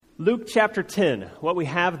Luke chapter 10, what we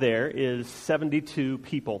have there is 72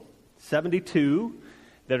 people. 72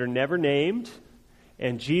 that are never named,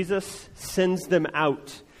 and Jesus sends them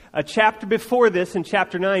out. A chapter before this, in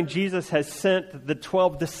chapter 9, Jesus has sent the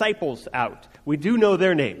 12 disciples out. We do know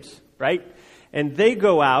their names, right? And they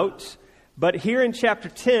go out, but here in chapter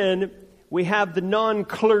 10, we have the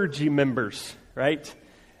non-clergy members, right?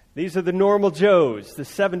 These are the normal Joes, the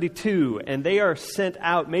 72, and they are sent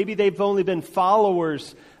out. Maybe they've only been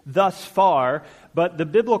followers thus far, but the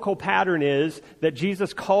biblical pattern is that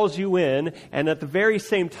Jesus calls you in, and at the very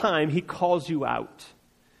same time, he calls you out.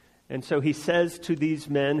 And so he says to these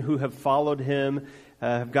men who have followed him,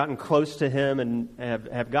 have gotten close to him, and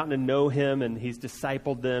have gotten to know him, and he's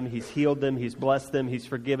discipled them, he's healed them, he's blessed them, he's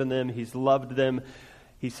forgiven them, he's loved them.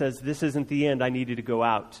 He says, this isn't the end, I need you to go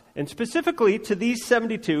out. And specifically to these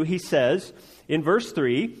 72, he says, in verse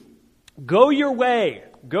 3, go your way,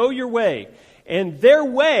 go your way. And their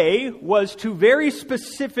way was to very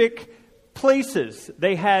specific places.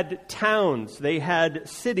 They had towns, they had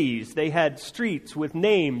cities, they had streets with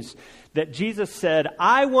names that Jesus said,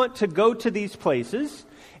 I want to go to these places,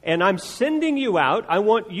 and I'm sending you out. I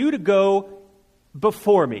want you to go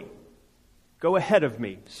before me. Go ahead of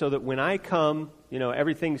me, so that when I come,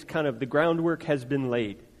 everything's kind of, the groundwork has been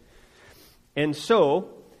laid. And so,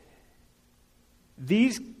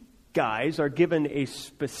 these guys are given a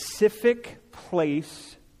specific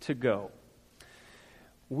place to go.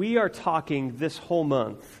 We are talking this whole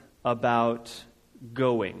month about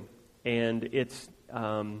going, and it's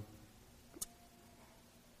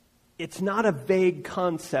not a vague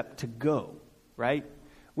concept to go, right?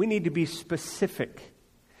 We need to be specific.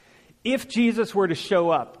 If Jesus were to show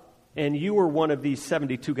up and you were one of these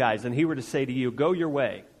 72 guys and he were to say to you, go your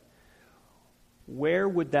way, where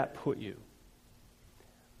would that put you?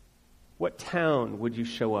 What town would you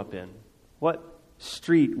show up in? What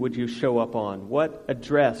street would you show up on? What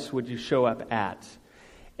address would you show up at?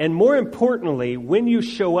 And more importantly, when you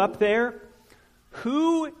show up there,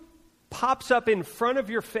 who pops up in front of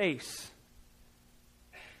your face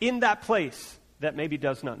in that place that maybe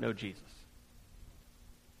does not know Jesus?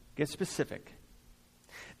 Get specific.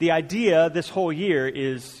 The idea this whole year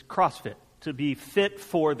is Crossfit, to be fit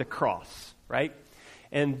for the cross, right?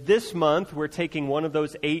 And this month, we're taking one of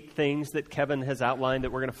those 8 things that Kevin has outlined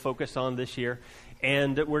that we're going to focus on this year.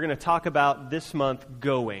 And we're going to talk about this month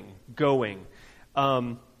going.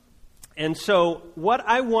 And so what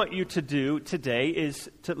I want you to do today is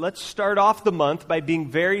let's start off the month by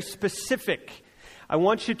being very specific. I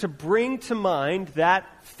want you to bring to mind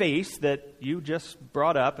that face that you just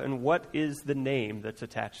brought up, and what is the name that's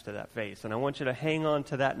attached to that face. And I want you to hang on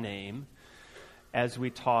to that name as we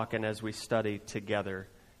talk and as we study together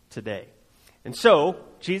today. And so,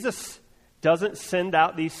 Jesus doesn't send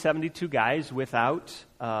out these 72 guys without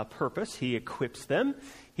purpose. He equips them.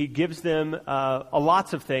 He gives them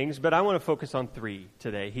lots of things, but I want to focus on 3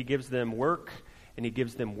 today. He gives them work, and he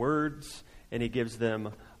gives them words, and he gives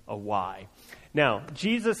them a why. Now,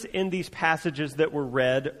 Jesus, in these passages that were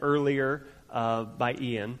read earlier by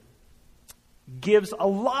Ian, gives a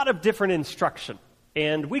lot of different instruction.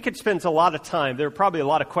 And we could spend a lot of time. There are probably a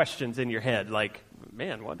lot of questions in your head, like,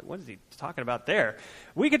 man, what is he talking about there?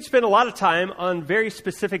 We could spend a lot of time on very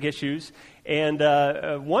specific issues, and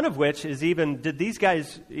one of which is did these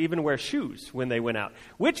guys even wear shoes when they went out?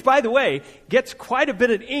 Which, by the way, gets quite a bit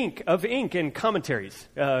of ink in commentaries,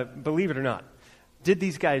 believe it or not. Did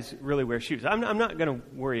these guys really wear shoes? I'm not going to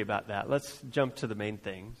worry about that. Let's jump to the main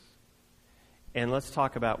things. And let's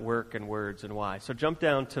talk about work and words and why. So jump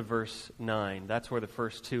down to verse 9. That's where the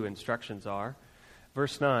first 2 instructions are.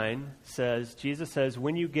 Verse 9 says, Jesus says,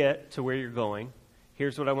 when you get to where you're going,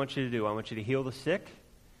 here's what I want you to do. I want you to heal the sick,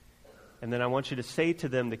 and then I want you to say to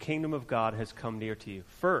them, the kingdom of God has come near to you.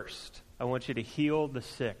 First, I want you to heal the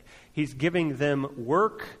sick. He's giving them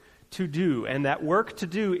work to do, and that work to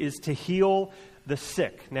do is to heal the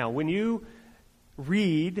sick. Now, when you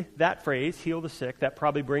read that phrase, heal the sick, that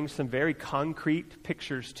probably brings some very concrete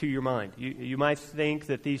pictures to your mind. You might think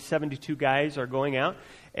that these 72 guys are going out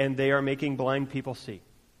and they are making blind people see.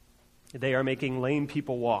 They are making lame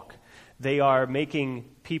people walk. They are making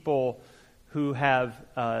people who have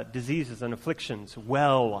diseases and afflictions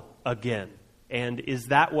well again. And is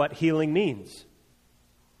that what healing means?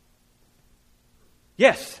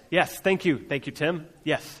 Yes, thank you, Tim.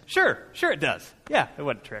 Yes, sure it does. Yeah, it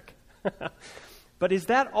wasn't a trick. But is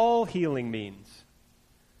that all healing means?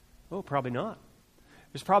 Oh, probably not.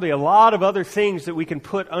 There's probably a lot of other things that we can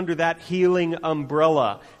put under that healing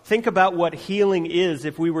umbrella. Think about what healing is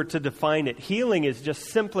if we were to define it. Healing is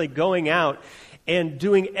just simply going out and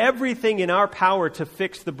doing everything in our power to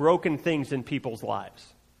fix the broken things in people's lives.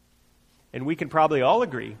 And we can probably all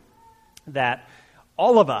agree that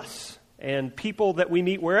all of us and people that we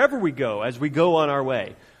meet wherever we go, as we go on our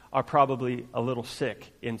way, are probably a little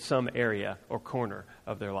sick in some area or corner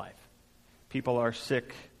of their life. People are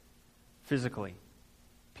sick physically.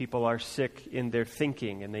 People are sick in their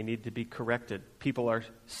thinking and they need to be corrected. People are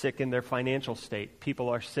sick in their financial state. People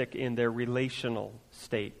are sick in their relational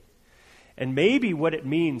state. And maybe what it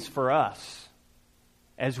means for us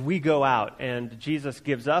as we go out, and Jesus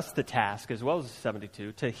gives us the task, as well as the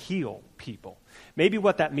 72, to heal people. Maybe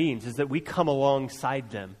what that means is that we come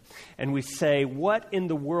alongside them and we say, what in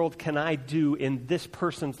the world can I do in this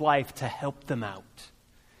person's life to help them out?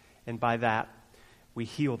 And by that, we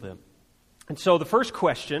heal them. And so the first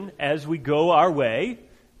question, as we go our way,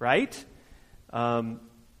 right? And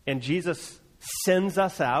Jesus sends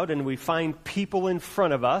us out and we find people in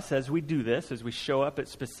front of us as we do this, as we show up at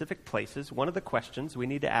specific places. One of the questions we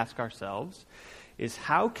need to ask ourselves is,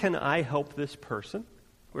 how can I help this person?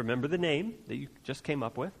 Remember the name that you just came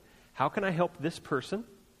up with. How can I help this person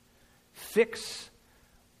fix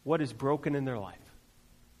what is broken in their life?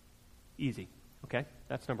 Easy, okay?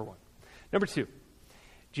 That's number one. Number two,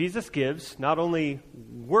 Jesus gives not only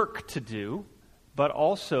work to do, but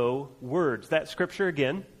also words. That scripture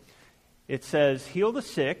again, it says, heal the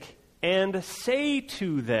sick and say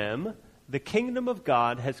to them, the kingdom of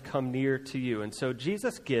God has come near to you. And so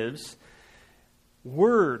Jesus gives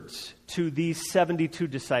words to these 72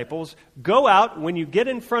 disciples. Go out when you get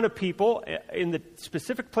in front of people in the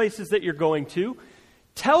specific places that you're going to.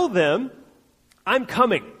 Tell them, I'm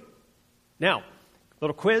coming. Now,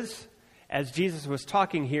 little quiz. As Jesus was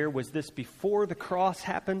talking here, was this before the cross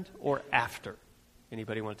happened or after?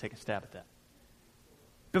 Anybody want to take a stab at that?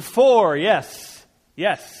 Before, yes.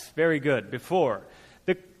 Yes, very good. Before.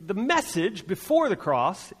 The message before the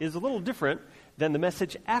cross is a little different than the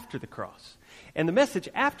message after the cross. And the message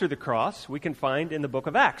after the cross we can find in the book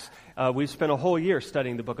of Acts. We've spent a whole year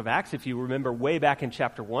studying the book of Acts. If you remember way back in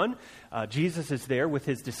chapter 1, Jesus is there with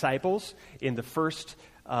his disciples in the first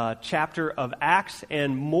chapter of Acts,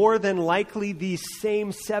 and more than likely these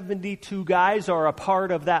same 72 guys are a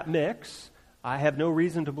part of that mix. I have no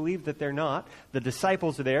reason to believe that they're not. The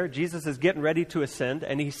disciples are there. Jesus is getting ready to ascend,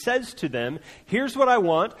 and he says to them, here's what I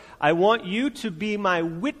want. I want you to be my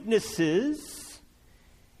witnesses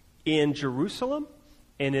in Jerusalem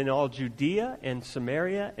and in all Judea and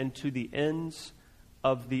Samaria and to the ends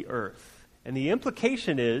of the earth. And the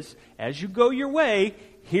implication is, as you go your way,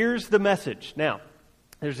 here's the message. Now,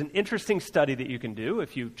 there's an interesting study that you can do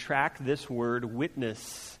if you track this word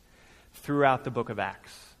witness throughout the book of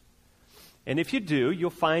Acts. And if you do, you'll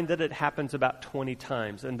find that it happens about 20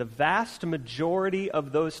 times. And the vast majority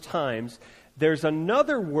of those times, there's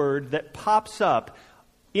another word that pops up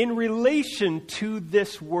in relation to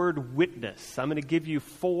this word witness. I'm going to give you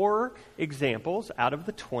 4 examples out of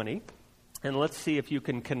the 20. And let's see if you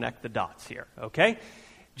can connect the dots here, okay?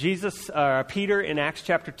 Peter in Acts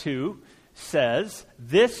chapter 2 says,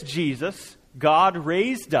 this Jesus God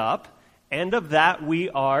raised up, and of that we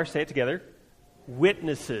are, say it together,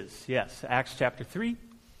 witnesses. Yes, Acts chapter 3.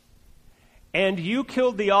 And you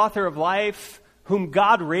killed the author of life, whom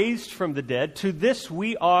God raised from the dead. To this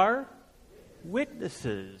we are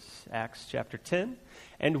witnesses. Acts chapter 10.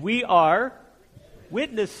 And we are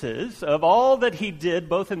witnesses of all that he did,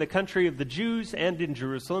 both in the country of the Jews and in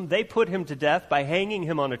Jerusalem. They put him to death by hanging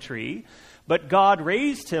him on a tree, but God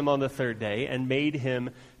raised him on the third day and made him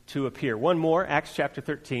to appear. One more, Acts chapter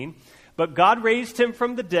 13. But God raised him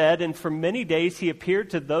from the dead, and for many days he appeared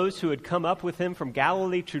to those who had come up with him from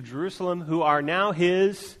Galilee to Jerusalem, who are now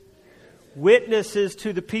his witnesses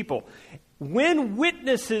to the people. When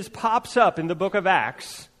witnesses pops up in the book of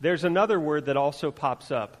Acts, there's another word that also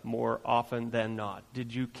pops up more often than not.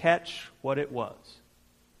 Did you catch what it was?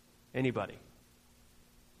 Anybody?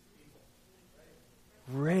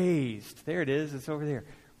 Raised. There it is. It's over there.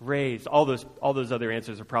 Raised. All those other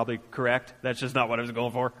answers are probably correct. That's just not what I was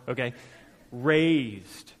going for. Okay.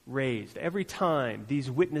 Raised. Raised. Every time these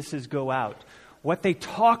witnesses go out, what they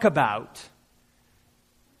talk about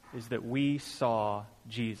is that we saw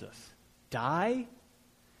Jesus die,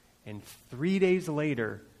 and 3 days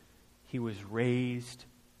later, he was raised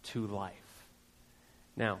to life.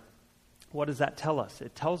 Now, what does that tell us?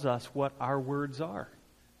 It tells us what our words are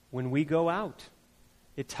when we go out.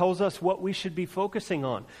 It tells us what we should be focusing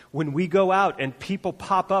on when we go out and people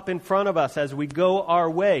pop up in front of us as we go our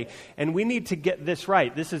way. And we need to get this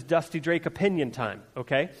right. This is Dusty Drake opinion time,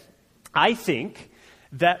 okay? I think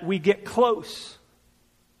that we get close,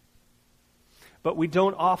 but we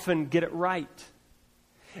don't often get it right.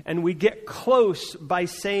 And we get close by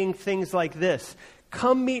saying things like this: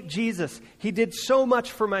 Come meet Jesus. He did so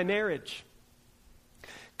much for my marriage.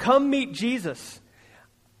 Come meet Jesus.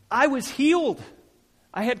 I was healed.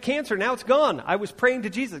 I had cancer. Now it's gone. I was praying to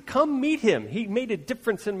Jesus. Come meet him. He made a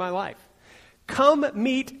difference in my life. Come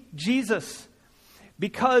meet Jesus.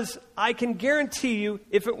 Because I can guarantee you,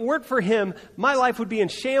 if it weren't for him, my life would be in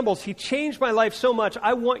shambles. He changed my life so much.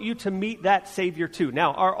 I want you to meet that Savior too.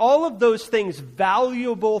 Now, are all of those things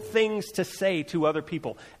valuable things to say to other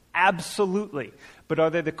people? Absolutely. But are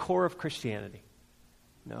they the core of Christianity?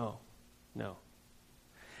 No.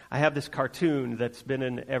 I have this cartoon that's been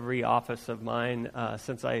in every office of mine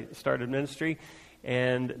since I started ministry.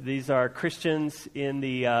 And these are Christians in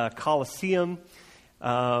the Colosseum.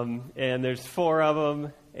 And there's 4 of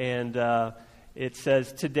them. And it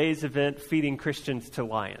says, today's event, feeding Christians to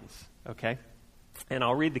lions. Okay? And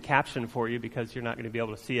I'll read the caption for you because you're not going to be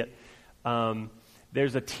able to see it.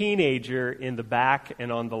 There's a teenager in the back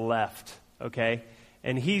and on the left. Okay?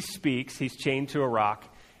 And he speaks. He's chained to a rock.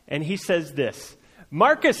 And he says this.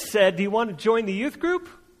 Marcus said, do you want to join the youth group?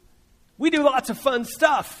 We do lots of fun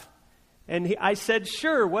stuff. And I said,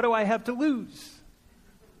 sure, what do I have to lose?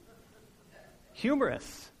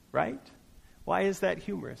 Humorous, right? Why is that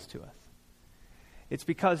humorous to us? It's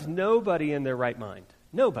because nobody in their right mind,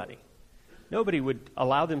 nobody would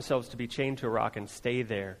allow themselves to be chained to a rock and stay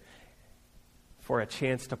there for a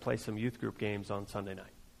chance to play some youth group games on Sunday night.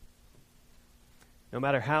 No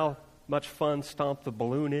matter how much fun Stomp the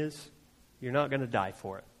Balloon is, you're not going to die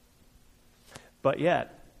for it. But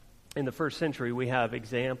yet, in the first century, we have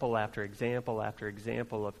example after example after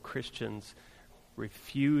example of Christians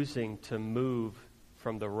refusing to move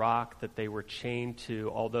from the rock that they were chained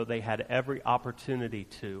to, although they had every opportunity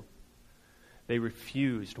to. They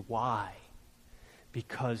refused. Why?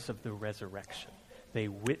 Because of the resurrection. They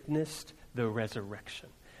witnessed the resurrection.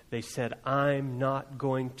 They said, I'm not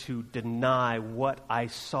going to deny what I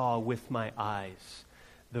saw with my eyes,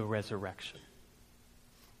 the resurrection.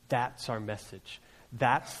 That's our message.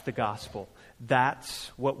 That's the gospel.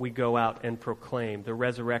 That's what we go out and proclaim, the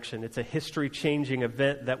resurrection. It's a history-changing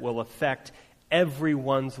event that will affect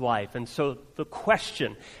everyone's life. And so the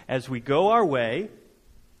question, as we go our way,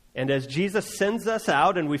 and as Jesus sends us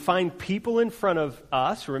out and we find people in front of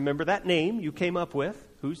us, remember that name you came up with,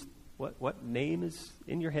 what name is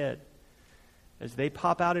in your head? As they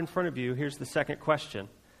pop out in front of you, here's the second question.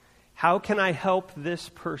 How can I help this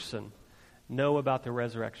person know about the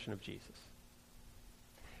resurrection of Jesus?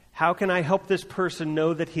 How can I help this person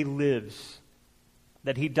know that he lives,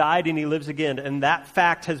 that he died and he lives again, and that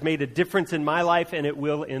fact has made a difference in my life and it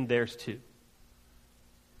will in theirs too?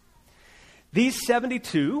 These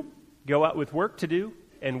 72 go out with work to do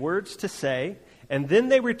and words to say, and then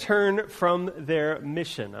they return from their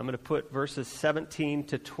mission. I'm going to put verses 17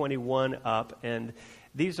 to 21 up, and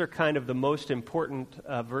these are kind of the most important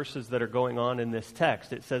verses that are going on in this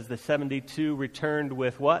text. It says the 72 returned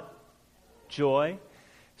with what? Joy,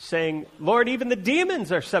 saying, Lord, even the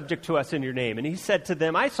demons are subject to us in your name. And he said to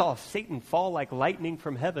them, I saw Satan fall like lightning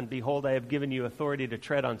from heaven. Behold, I have given you authority to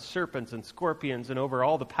tread on serpents and scorpions and over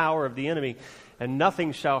all the power of the enemy, and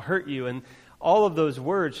nothing shall hurt you. And all of those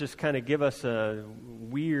words just kind of give us a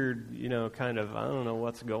weird, kind of, I don't know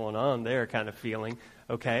what's going on there kind of feeling.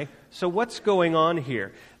 Okay, so what's going on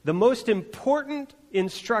here? The most important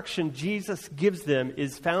instruction Jesus gives them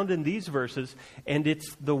is found in these verses, and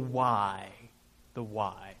it's the why. The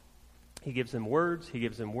why. He gives them words, he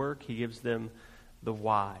gives them work, he gives them the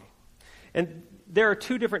why. And there are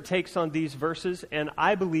 2 different takes on these verses, and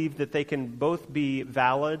I believe that they can both be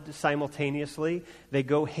valid simultaneously. They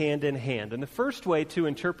go hand in hand. And the first way to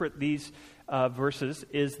interpret these verses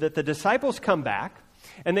is that the disciples come back,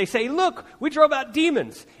 and they say, look, we drove out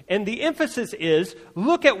demons. And the emphasis is,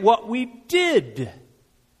 look at what we did.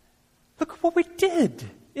 Look at what we did.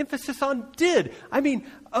 Emphasis on did. I mean,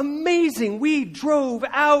 amazing. We drove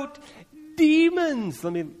out demons.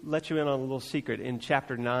 Let me let you in on a little secret. In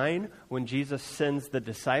chapter 9, when Jesus sends the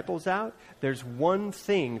disciples out, there's one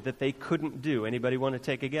thing that they couldn't do. Anybody want to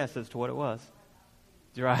take a guess as to what it was?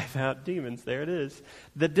 Drive out demons. There it is.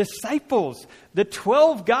 The disciples, the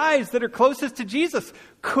 12 guys that are closest to Jesus,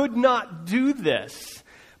 could not do this.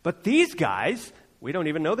 But these guys, we don't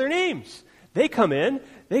even know their names. They come in,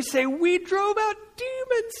 they say, we drove out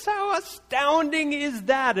demons. How astounding is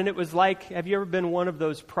that? And it was like, have you ever been one of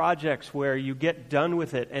those projects where you get done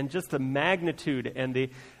with it and just the magnitude and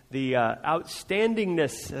the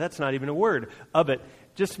outstandingness, that's not even a word, of it,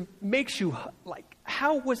 just makes you like,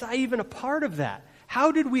 how was I even a part of that?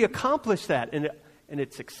 How did we accomplish that? And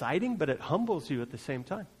it's exciting, but it humbles you at the same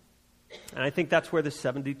time. And I think that's where the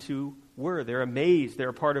 72 were. They're amazed. They're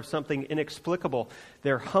a part of something inexplicable.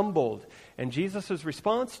 They're humbled. And Jesus'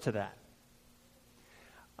 response to that,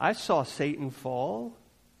 I saw Satan fall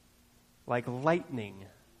like lightning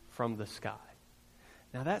from the sky.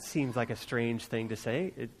 Now that seems like a strange thing to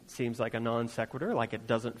say. It seems like a non sequitur, like it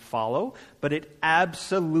doesn't follow, but it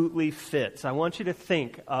absolutely fits. I want you to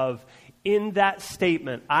think of, in that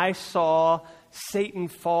statement, I saw Satan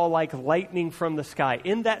fall like lightning from the sky.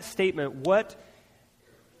 In that statement, what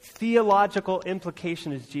theological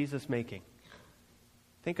implication is Jesus making?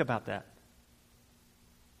 Think about that.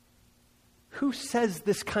 Who says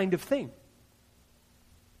this kind of thing?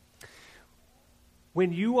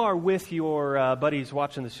 When you are with your buddies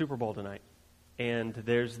watching the Super Bowl tonight, and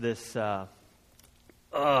there's this, I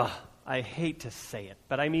hate to say it,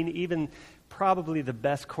 but I mean even probably the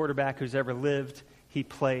best quarterback who's ever lived, he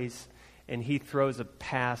plays, and he throws a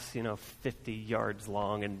pass, 50 yards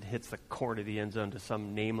long and hits the corner of the end zone to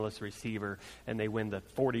some nameless receiver, and they win the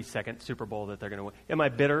 42nd Super Bowl that they're going to win. Am I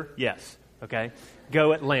bitter? Yes. Okay.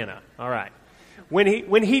 Go Atlanta. All right.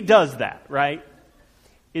 When he does that, right,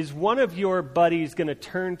 is one of your buddies going to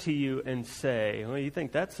turn to you and say, well, you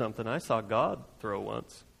think that's something? I saw God throw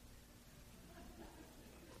once.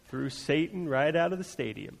 Threw Satan right out of the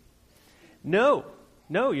stadium. No,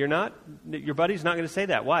 you're not. Your buddy's not going to say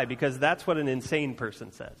that. Why? Because that's what an insane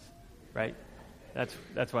person says, right?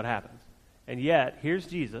 That's what happens. And yet, here's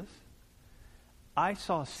Jesus. I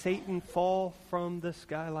saw Satan fall from the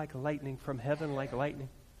sky like lightning, from heaven like lightning.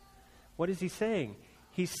 What is he saying?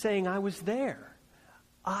 He's saying, I was there.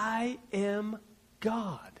 I am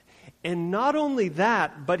God. And not only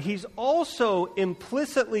that, but he's also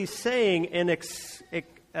implicitly saying and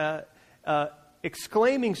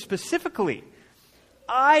exclaiming specifically,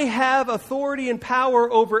 I have authority and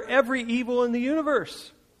power over every evil in the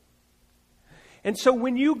universe. And so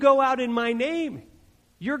when you go out in my name,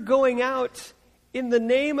 you're going out in the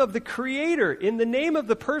name of the Creator, in the name of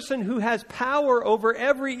the person who has power over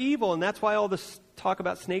every evil. And that's why all this talk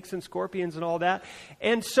about snakes and scorpions and all that.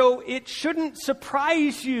 And so it shouldn't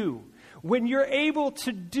surprise you when you're able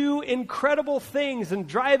to do incredible things and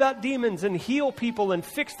drive out demons and heal people and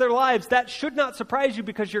fix their lives. That should not surprise you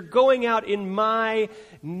because you're going out in my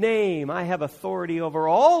name. I have authority over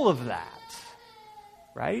all of that.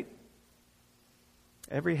 Right?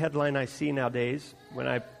 Every headline I see nowadays when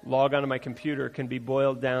I log onto my computer can be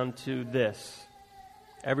boiled down to this.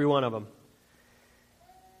 Every one of them.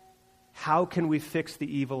 How can we fix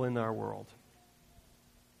the evil in our world?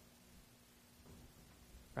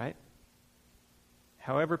 Right?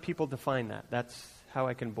 However people define that, that's how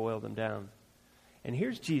I can boil them down. And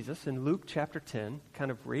here's Jesus in Luke chapter 10,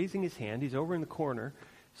 kind of raising his hand. He's over in the corner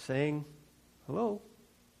saying, hello,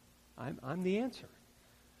 I'm the answer.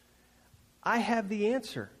 I have the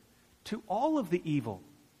answer to all of the evil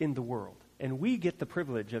in the world. And we get the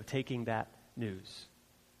privilege of taking that news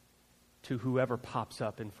to whoever pops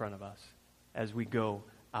up in front of us as we go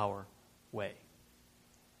our way.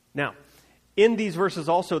 Now, in these verses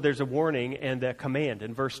also there's a warning and a command.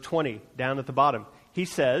 In verse 20, down at the bottom, he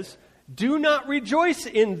says, do not rejoice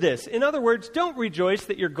in this. In other words, don't rejoice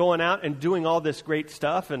that you're going out and doing all this great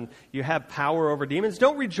stuff and you have power over demons.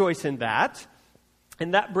 Don't rejoice in that.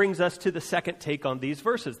 And that brings us to the second take on these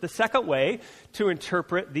verses. The second way to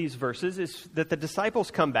interpret these verses is that the disciples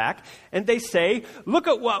come back and they say, look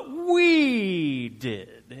at what we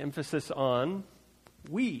did. The emphasis on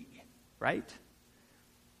we, right?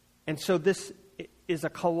 And so this is a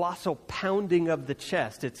colossal pounding of the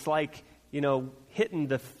chest. It's like, hitting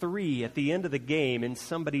the 3 at the end of the game in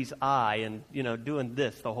somebody's eye and, doing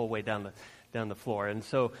this the whole way down the floor. And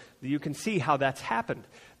so you can see how that's happened.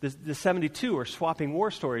 The 72 are swapping war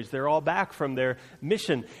stories. They're all back from their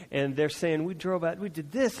mission, and they're saying, we drove out, we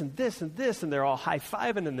did this and this and this, and they're all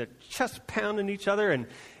high-fiving, and they're chest pounding each other,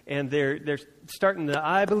 and they're starting the,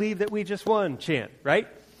 I believe that we just won chant, right?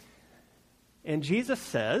 And Jesus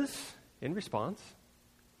says, in response,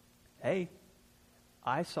 hey,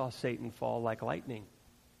 I saw Satan fall like lightning.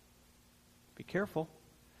 Be careful.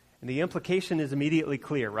 And the implication is immediately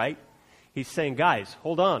clear, right? He's saying, guys,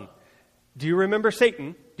 hold on. Do you remember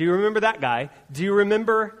Satan? Do you remember that guy? Do you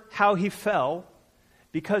remember how he fell?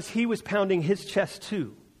 Because he was pounding his chest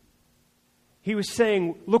too. He was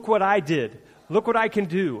saying, look what I did. Look what I can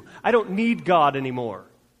do. I don't need God anymore.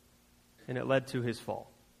 And it led to his fall.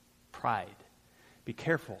 Pride. Be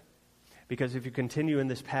careful. Because if you continue in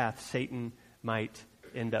this path, Satan might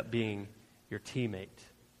end up being your teammate.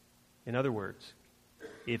 In other words,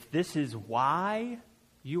 if this is why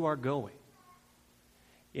you are going,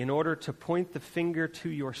 in order to point the finger to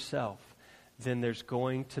yourself, then there's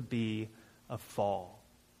going to be a fall.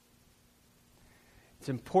 It's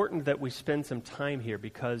important that we spend some time here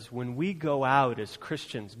because when we go out as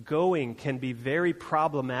Christians, going can be very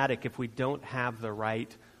problematic if we don't have the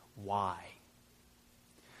right why.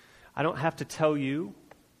 I don't have to tell you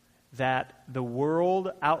that the world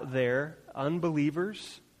out there,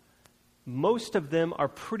 unbelievers, most of them are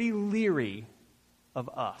pretty leery of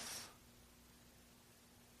us.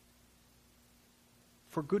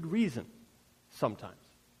 For good reason, sometimes.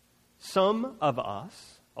 Some of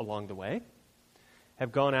us, along the way,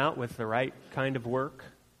 have gone out with the right kind of work.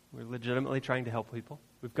 We're legitimately trying to help people.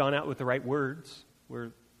 We've gone out with the right words. We're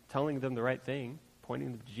telling them the right thing, pointing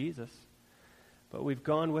them to Jesus. But we've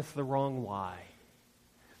gone with the wrong why.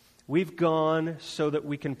 We've gone so that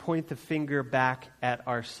we can point the finger back at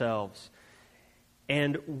ourselves.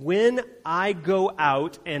 And when I go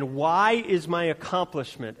out, and why is my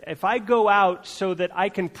accomplishment? If I go out so that I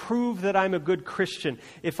can prove that I'm a good Christian,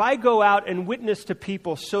 if I go out and witness to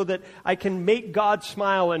people so that I can make God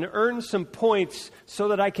smile and earn some points so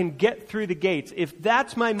that I can get through the gates, if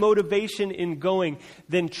that's my motivation in going,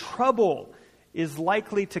 then trouble is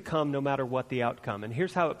likely to come no matter what the outcome. And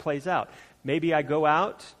here's how it plays out. Maybe I go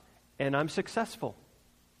out and I'm successful.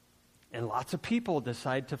 And lots of people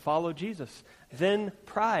decide to follow Jesus. Then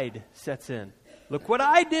pride sets in. Look what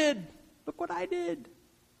I did. Look what I did.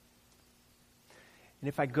 And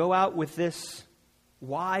if I go out with this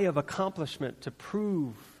why of accomplishment to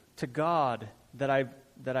prove to God that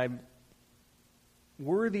I'm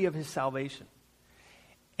worthy of His salvation,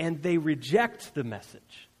 and they reject the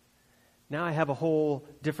message, now I have a whole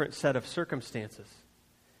different set of circumstances.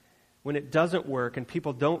 When it doesn't work and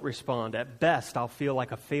people don't respond, at best I'll feel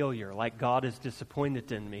like a failure, like God is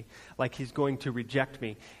disappointed in me, like He's going to reject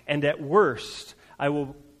me. And at worst, I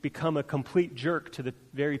will become a complete jerk to the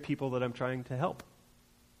very people that I'm trying to help.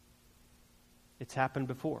 It's happened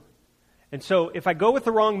before. And so if I go with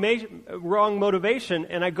the wrong motivation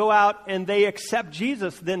and I go out and they accept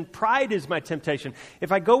Jesus, then pride is my temptation.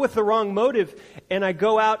 If I go with the wrong motive and I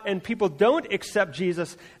go out and people don't accept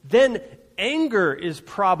Jesus, then anger is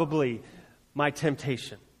probably my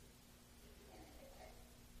temptation.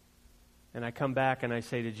 And I come back and I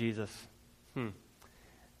say to Jesus,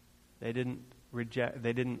 they didn't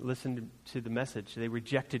listen to the message. They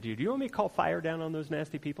rejected you. Do you want me to call fire down on those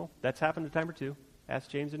nasty people? That's happened a time or two. Ask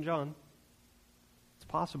James and John. It's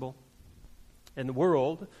possible. And the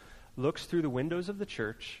world looks through the windows of the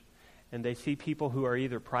church and they see people who are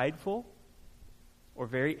either prideful or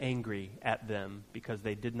very angry at them because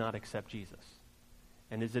they did not accept Jesus.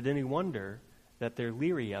 And is it any wonder that they're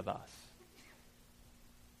leery of us?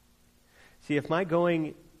 See, if my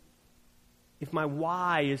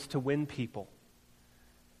why is to win people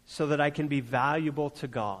so that I can be valuable to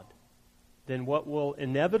God, then what will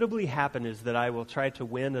inevitably happen is that I will try to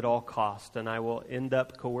win at all costs, and I will end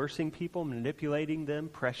up coercing people, manipulating them,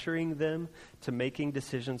 pressuring them to making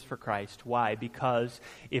decisions for Christ. Why? Because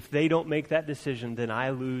if they don't make that decision, then I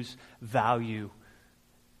lose value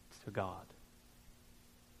to God.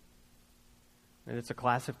 And it's a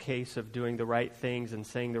classic case of doing the right things and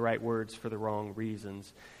saying the right words for the wrong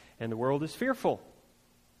reasons. And the world is fearful,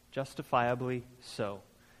 justifiably so.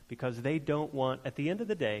 Because they don't want, at the end of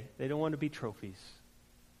the day, they don't want to be trophies.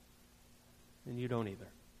 And you don't either.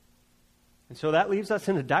 And so that leaves us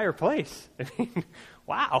in a dire place. I mean,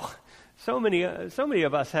 wow. So many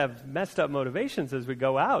of us have messed up motivations as we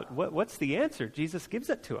go out. What's the answer? Jesus gives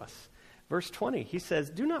it to us. Verse 20, He says,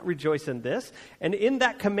 do not rejoice in this. And in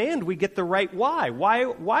that command, we get the right why.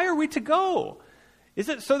 Why are we to go? Is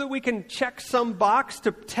it so that we can check some box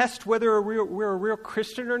to test whether we're a real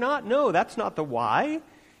Christian or not? No, that's not the why.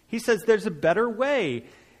 He says there's a better way.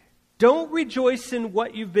 Don't rejoice in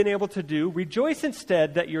what you've been able to do. Rejoice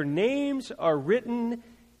instead that your names are written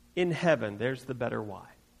in heaven. There's the better why.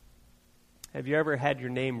 Have you ever had your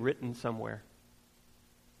name written somewhere?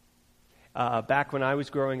 Back when I was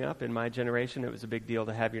growing up, in my generation, it was a big deal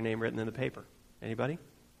to have your name written in the paper. Anybody?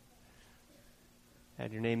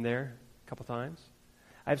 Had your name there a couple times?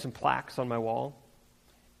 I have some plaques on my wall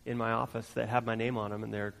in my office that have my name on them,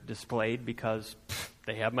 and they're displayed because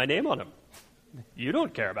they have my name on them. You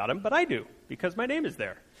don't care about them, but I do, because my name is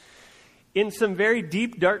there. In some very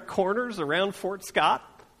deep, dark corners around Fort Scott,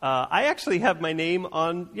 I actually have my name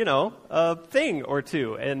on, a thing or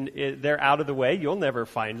two, and they're out of the way. You'll never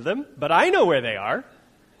find them, but I know where they are,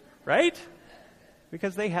 right?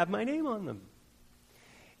 Because they have my name on them.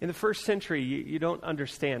 In the first century, you don't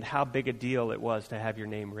understand how big a deal it was to have your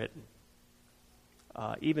name written.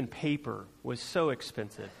 Even paper was so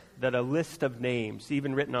expensive that a list of names,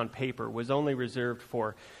 even written on paper, was only reserved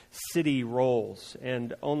for city rolls,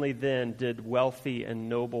 and only then did wealthy and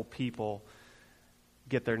noble people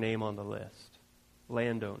get their name on the list.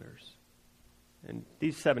 landowners. And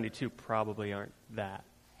these 72 probably aren't that.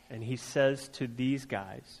 And he says to these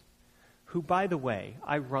guys, who, by the way,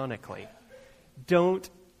 ironically, don't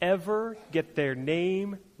ever get their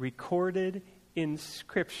name recorded in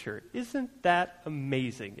Scripture. Isn't that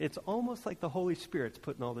amazing? It's almost like the Holy Spirit's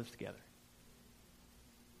putting all this together.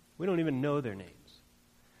 We don't even know their names.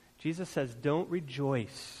 Jesus says, don't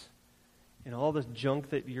rejoice in all the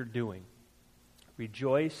junk that you're doing.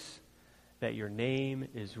 Rejoice that your name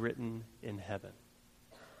is written in heaven.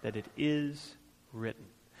 That it is written.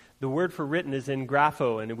 The word for written is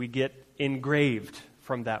engrapho, and we get engraved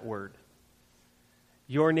from that word.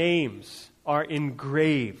 Your names are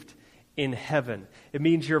engraved in heaven. It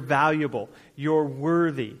means you're valuable, you're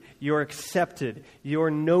worthy, you're accepted,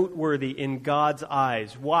 you're noteworthy in God's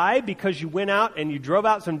eyes. Why? Because you went out and you drove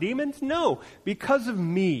out some demons? No, because of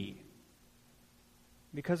me.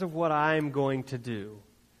 Because of what I'm going to do.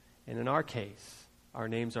 And in our case, our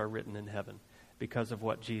names are written in heaven because of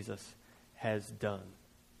what Jesus has done.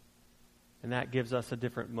 And that gives us a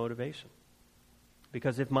different motivation.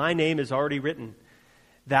 Because if my name is already written,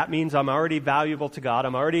 that means I'm already valuable to God,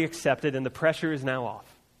 I'm already accepted, and the pressure is now off.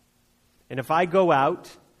 And if I go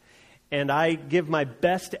out and I give my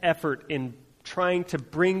best effort in trying to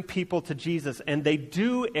bring people to Jesus, and they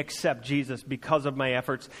do accept Jesus because of my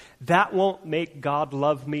efforts, that won't make God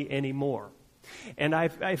love me anymore. And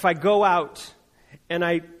if I go out and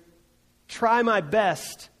I try my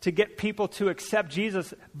best to get people to accept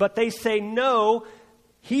Jesus, but they say, no,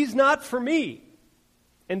 he's not for me,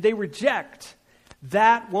 and they reject,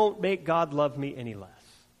 that won't make God love me any less.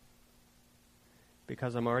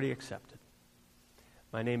 Because I'm already accepted.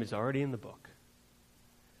 My name is already in the book.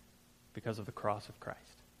 Because of the cross of Christ.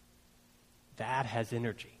 That has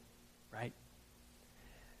energy, right?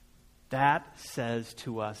 That says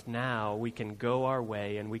to us now we can go our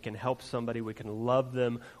way and we can help somebody, we can love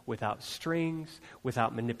them without strings,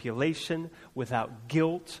 without manipulation, without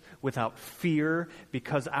guilt, without fear,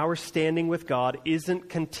 because our standing with God isn't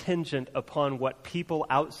contingent upon what people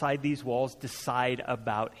outside these walls decide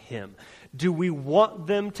about Him. Do we want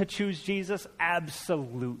them to choose Jesus?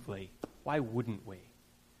 Absolutely. Why wouldn't we?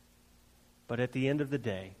 But at the end of the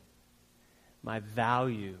day, my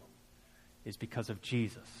value is because of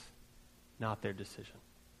Jesus, not their decision.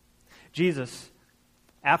 Jesus,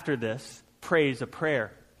 after this, prays a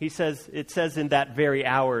prayer. It says in that very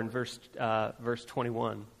hour in verse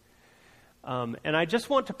 21. And I just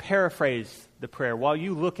want to paraphrase the prayer. While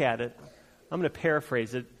you look at it, I'm going to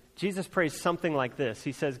paraphrase it. Jesus prays something like this.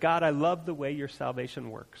 He says, God, I love the way your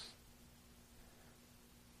salvation works.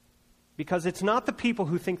 Because it's not the people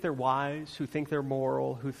who think they're wise, who think they're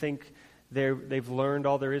moral, who think they've learned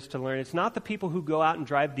all there is to learn. It's not the people who go out and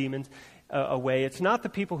drive demons away. It's not the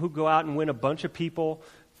people who go out and win a bunch of people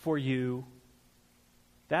for you.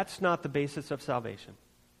 That's not the basis of salvation.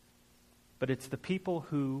 But it's the people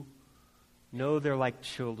who know they're like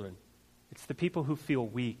children. It's the people who feel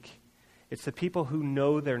weak. It's the people who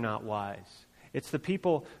know they're not wise. It's the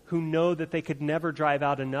people who know that they could never drive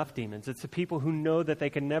out enough demons. It's the people who know that they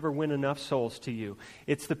can never win enough souls to you.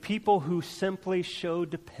 It's the people who simply show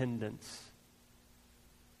dependence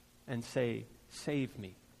and say, save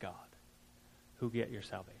me, God, who get your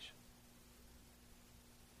salvation.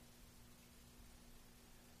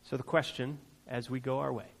 So the question, as we go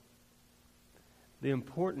our way, the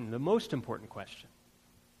most important question,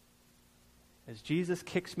 as Jesus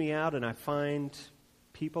kicks me out and I find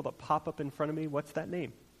people that pop up in front of me, what's that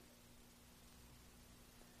name?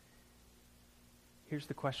 Here's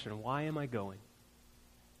the question. Why am I going?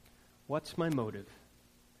 What's my motive?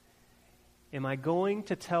 Am I going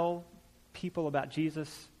to tell people about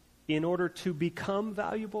Jesus in order to become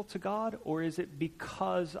valuable to God, or is it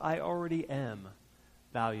because I already am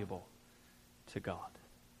valuable to God?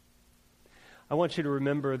 I want you to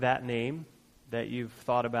remember that name that you've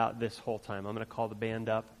thought about this whole time. I'm going to call the band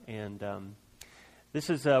up, and this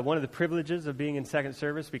is one of the privileges of being in second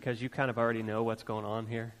service, because you kind of already know what's going on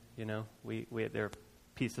here. You know, there are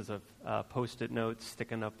pieces of Post-it notes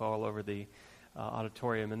sticking up all over the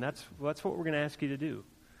auditorium, and that's what we're going to ask you to do.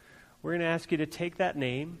 We're going to ask you to take that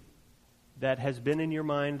name that has been in your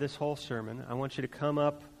mind this whole sermon. I want you to come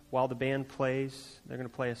up while the band plays. They're going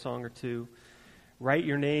to play a song or two. Write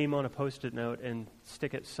your name on a Post-it note and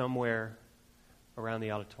stick it somewhere around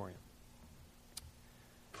the auditorium.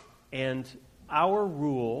 And our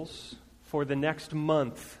rules for the next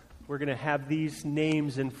month, we're going to have these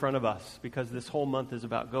names in front of us because this whole month is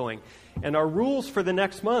about going. And our rules for the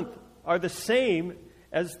next month are the same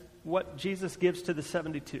as what Jesus gives to the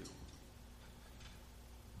 72.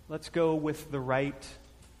 Let's go with the right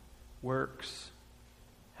works.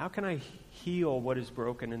 How can I heal what is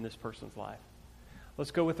broken in this person's life? Let's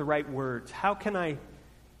go with the right words. How can I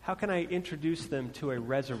introduce them to a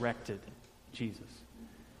resurrected Jesus?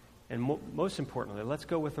 And most importantly, let's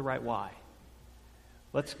go with the right why.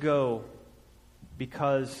 Let's go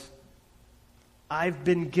because I've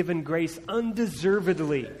been given grace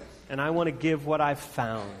undeservedly, and I want to give what I've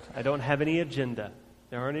found. I don't have any agenda.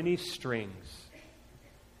 There aren't any strings.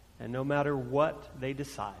 And no matter what they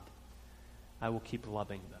decide, I will keep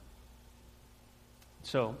loving them.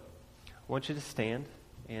 So, I want you to stand.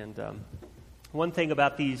 And one thing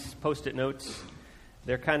about these Post-it notes,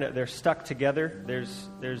 they're stuck together.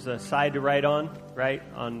 There's a side to write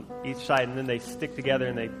on each side, and then they stick together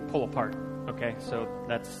and they pull apart. Okay, so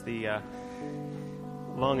that's the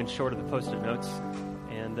long and short of the Post-it notes.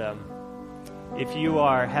 And if you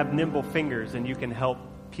have nimble fingers and you can help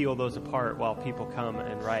peel those apart while people come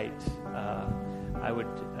and write, I would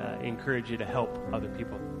encourage you to help other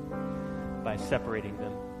people by separating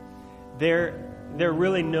them. There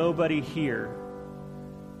really nobody here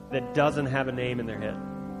that doesn't have a name in their head.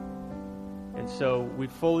 And so we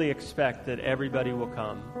fully expect that everybody will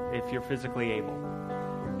come, if you're physically able,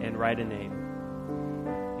 and write a name.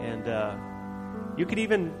 And you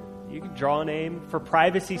could draw a name for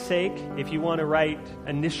privacy's sake. If you want to write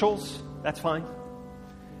initials, that's fine.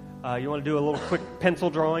 You want to do a little quick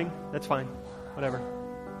pencil drawing, that's fine. Whatever.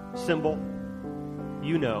 Symbol.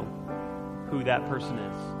 You know who that person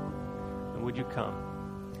is. And would you come?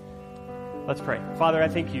 Let's pray. Father, I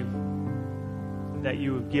thank you that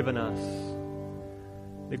you have given us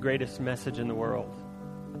the greatest message in the world.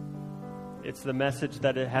 It's the message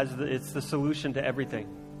that it's the solution to everything.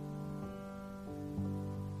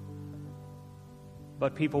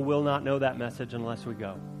 But people will not know that message unless we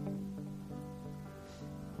go.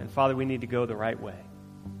 And Father, we need to go the right way.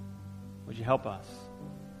 Would you help us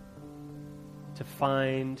to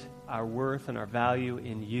find our worth and our value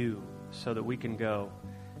in you so that we can go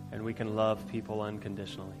and we can love people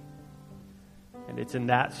unconditionally. And it's in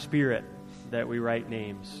that spirit that we write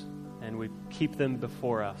names and we keep them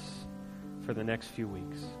before us for the next few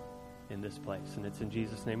weeks in this place. And it's in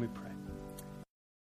Jesus' name we pray.